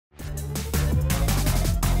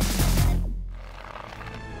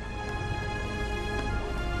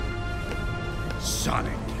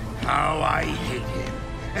Sonic. How I hate him.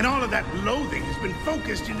 And all of that loathing has been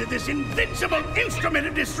focused into this invincible instrument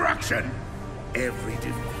of destruction. Every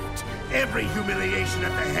defeat, every humiliation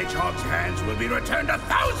at the Hedgehog's hands will be returned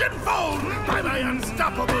 1,000-fold by my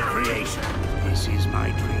unstoppable creation. This is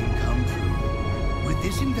my dream come true. With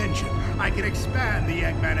this invention, I can expand the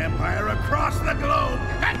Eggman Empire across the globe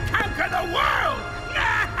and conquer the world!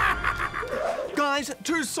 Guys,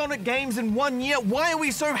 2 Sonic games in 1 year. Why are we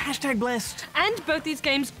so #blessed? And both these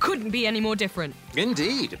games couldn't be any more different.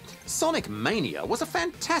 Indeed. Sonic Mania was a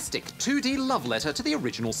fantastic 2D love letter to the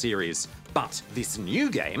original series. But this new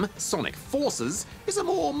game, Sonic Forces, is a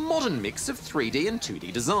more modern mix of 3D and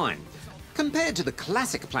 2D design. Compared to the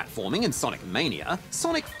classic platforming in Sonic Mania,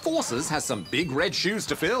 Sonic Forces has some big red shoes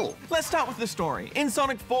to fill. Let's start with the story. In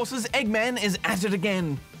Sonic Forces, Eggman is at it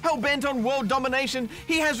again. Hell-bent on world domination,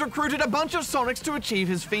 he has recruited a bunch of Sonics to achieve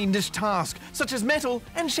his fiendish task, such as Metal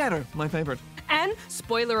and Shadow, my favorite. And,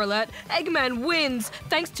 spoiler alert, Eggman wins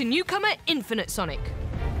thanks to newcomer Infinite Sonic.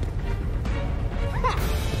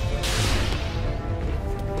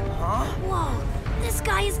 Whoa, this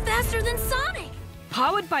guy is faster than Sonic!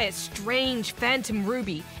 Powered by a strange Phantom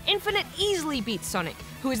Ruby, Infinite easily beats Sonic,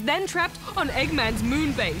 who is then trapped on Eggman's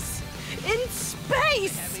moon base. In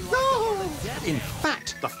space! In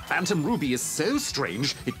fact, the Phantom Ruby is so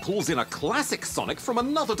strange, it pulls in a classic Sonic from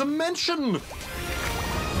another dimension.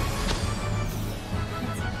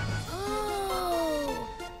 Oh!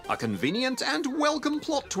 A convenient and welcome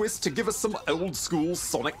plot twist to give us some old-school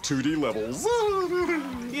Sonic 2D levels.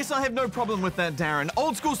 Yes, I have no problem with that, Darren.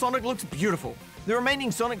 Old school Sonic looks beautiful. The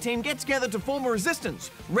remaining Sonic team get together to form a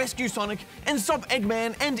resistance, rescue Sonic, and stop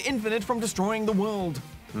Eggman and Infinite from destroying the world.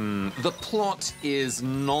 The plot is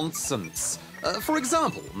nonsense. For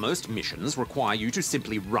example, most missions require you to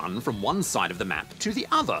simply run from one side of the map to the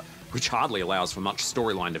other, which hardly allows for much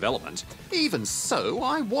storyline development. Even so,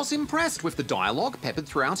 I was impressed with the dialogue peppered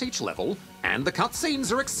throughout each level, and the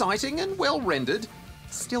cutscenes are exciting and well rendered.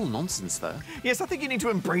 Still nonsense, though. Yes, I think you need to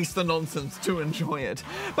embrace the nonsense to enjoy it.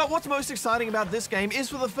 But what's most exciting about this game is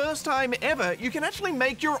for the first time ever, you can actually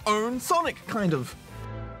make your own Sonic, kind of.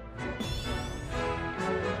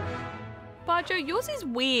 Bajo, yours is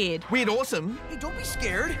weird. Weird awesome. Hey, don't be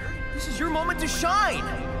scared. This is your moment to shine.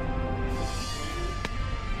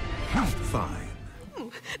 Fine.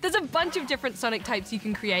 There's a bunch of different Sonic types you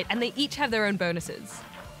can create, and they each have their own bonuses.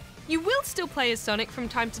 You will still play as Sonic from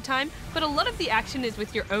time to time, but a lot of the action is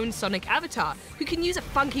with your own Sonic avatar, who can use a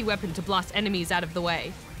funky weapon to blast enemies out of the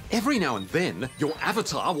way. Every now and then, your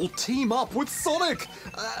avatar will team up with Sonic.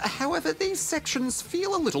 However, these sections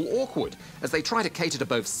feel a little awkward, as they try to cater to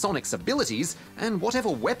both Sonic's abilities and whatever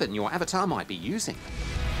weapon your avatar might be using.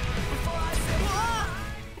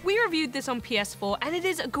 We reviewed this on PS4, and it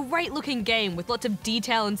is a great looking game with lots of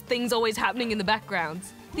detail and things always happening in the background.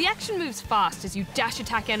 The action moves fast as you dash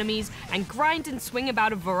attack enemies and grind and swing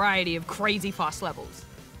about a variety of crazy fast levels.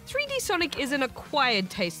 3D Sonic is an acquired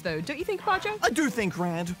taste though, don't you think, Bajo? I do think,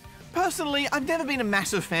 Rad. Personally, I've never been a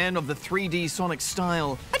massive fan of the 3D Sonic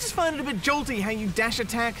style. I just find it a bit jolty how you dash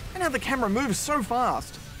attack and how the camera moves so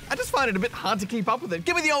fast. I just find it a bit hard to keep up with it.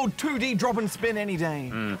 Give me the old 2D drop and spin any day.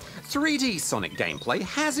 3D Sonic gameplay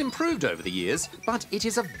has improved over the years, but it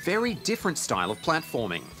is a very different style of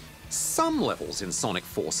platforming. Some levels in Sonic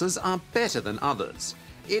Forces are better than others.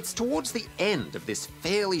 It's towards the end of this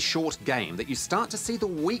fairly short game that you start to see the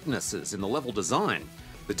weaknesses in the level design.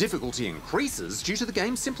 The difficulty increases due to the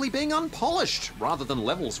game simply being unpolished, rather than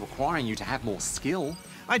levels requiring you to have more skill.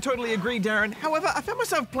 I totally agree, Darren. However, I found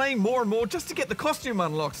myself playing more and more just to get the costume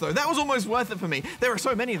unlocks, though. That was almost worth it for me. There are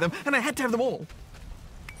so many of them, and I had to have them all.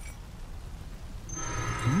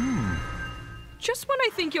 Just when I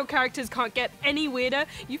think your characters can't get any weirder,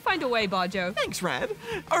 you find a way, Bajo. Thanks, Rad.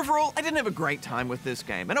 Overall, I didn't have a great time with this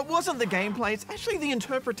game, and it wasn't the gameplay, it's actually the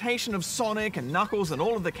interpretation of Sonic and Knuckles and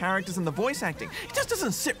all of the characters and the voice acting. It just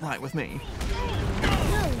doesn't sit right with me.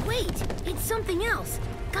 No, wait! It's something else.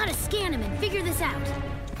 Gotta scan him and figure this out.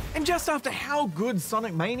 And just after how good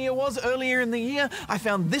Sonic Mania was earlier in the year, I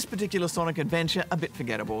found this particular Sonic adventure a bit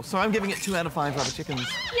forgettable, so I'm giving it 2 out of 5 rubber chickens.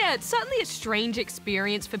 Yeah, it's certainly a strange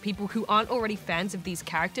experience for people who aren't already fans of these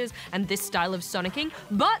characters and this style of Sonicking,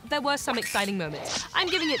 but there were some exciting moments. I'm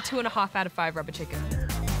giving it 2.5 out of 5 rubber chickens.